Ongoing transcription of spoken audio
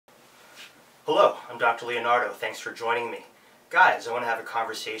Hello, I'm Dr. Leonardo. Thanks for joining me. Guys, I want to have a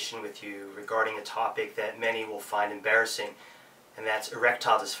conversation with you regarding a topic that many will find embarrassing, and that's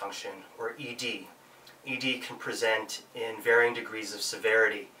erectile dysfunction, or ED. ED can present in varying degrees of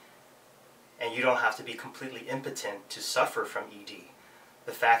severity, and you don't have to be completely impotent to suffer from ED.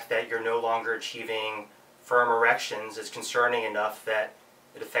 The fact that you're no longer achieving firm erections is concerning enough that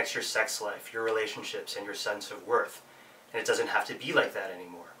it affects your sex life, your relationships, and your sense of worth. And it doesn't have to be like that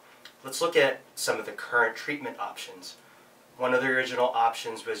anymore. Let's look at some of the current treatment options. One of the original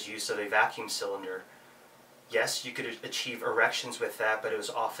options was use of a vacuum cylinder. Yes, you could achieve erections with that, but it was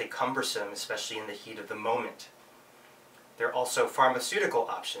awfully cumbersome, especially in the heat of the moment. There are also pharmaceutical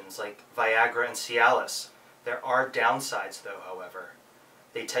options like Viagra and Cialis. There are downsides though, however.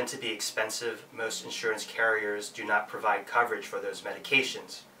 They tend to be expensive. Most insurance carriers do not provide coverage for those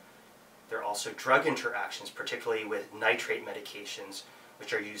medications. There are also drug interactions, particularly with nitrate medications,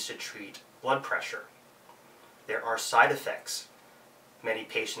 which are used to treat blood pressure. There are side effects. Many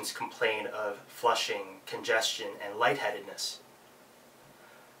patients complain of flushing, congestion, and lightheadedness.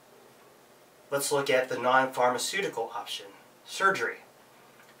 Let's look at the non-pharmaceutical option, surgery.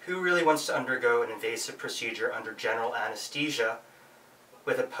 Who really wants to undergo an invasive procedure under general anesthesia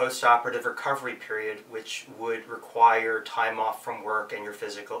with a post-operative recovery period which would require time off from work and your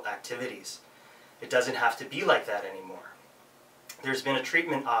physical activities? It doesn't have to be like that anymore. There's been a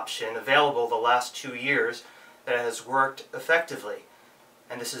treatment option available the last 2 years that has worked effectively,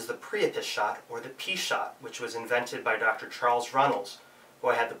 and this is the Priapus shot, or the P shot, which was invented by Dr. Charles Runnels, who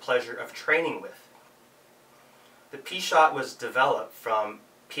I had the pleasure of training with. The P shot was developed from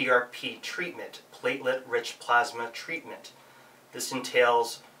PRP treatment, platelet-rich plasma treatment. This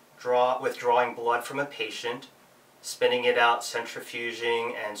entails withdrawing blood from a patient, spinning it out,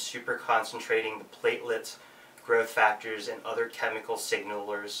 centrifuging, and super concentrating the platelets, growth factors, and other chemical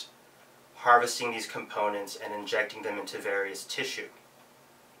signalers, harvesting these components and injecting them into various tissue.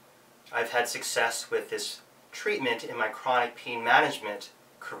 I've had success with this treatment in my chronic pain management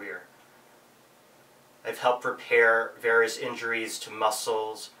career. I've helped repair various injuries to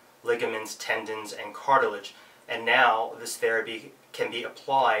muscles, ligaments, tendons, and cartilage, and now this therapy can be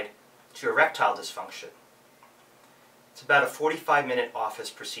applied to erectile dysfunction. It's about a 45-minute office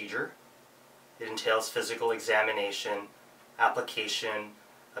procedure. It entails physical examination, application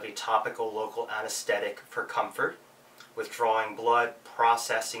of a topical local anesthetic for comfort, withdrawing blood,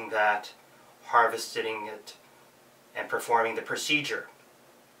 processing that, harvesting it, and performing the procedure.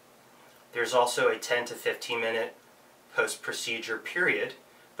 There's also a 10 to 15-minute post-procedure period,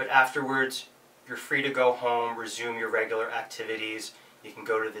 but afterwards you're free to go home, resume your regular activities. You can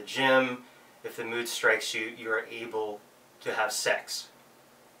go to the gym. If the mood strikes you, you are able to have sex.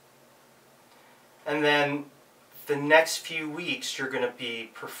 And then the next few weeks you're going to be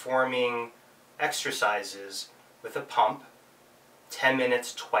performing exercises with a pump, 10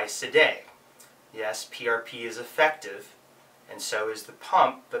 minutes twice a day. Yes, PRP is effective, and so is the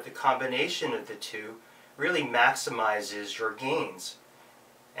pump, but the combination of the two really maximizes your gains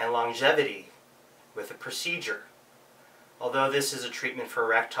and longevity with the procedure. Although this is a treatment for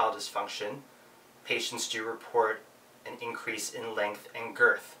erectile dysfunction, patients do report an increase in length and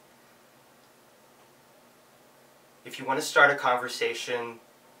girth. If you want to start a conversation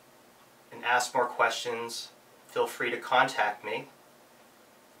and ask more questions, feel free to contact me.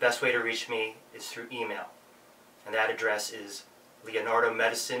 Best way to reach me is through email, and that address is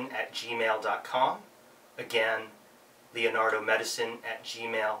leonardomedicine@gmail.com. Again,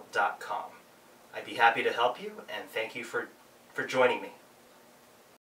 leonardomedicine@gmail.com. I'd be happy to help you, and thank you for joining me.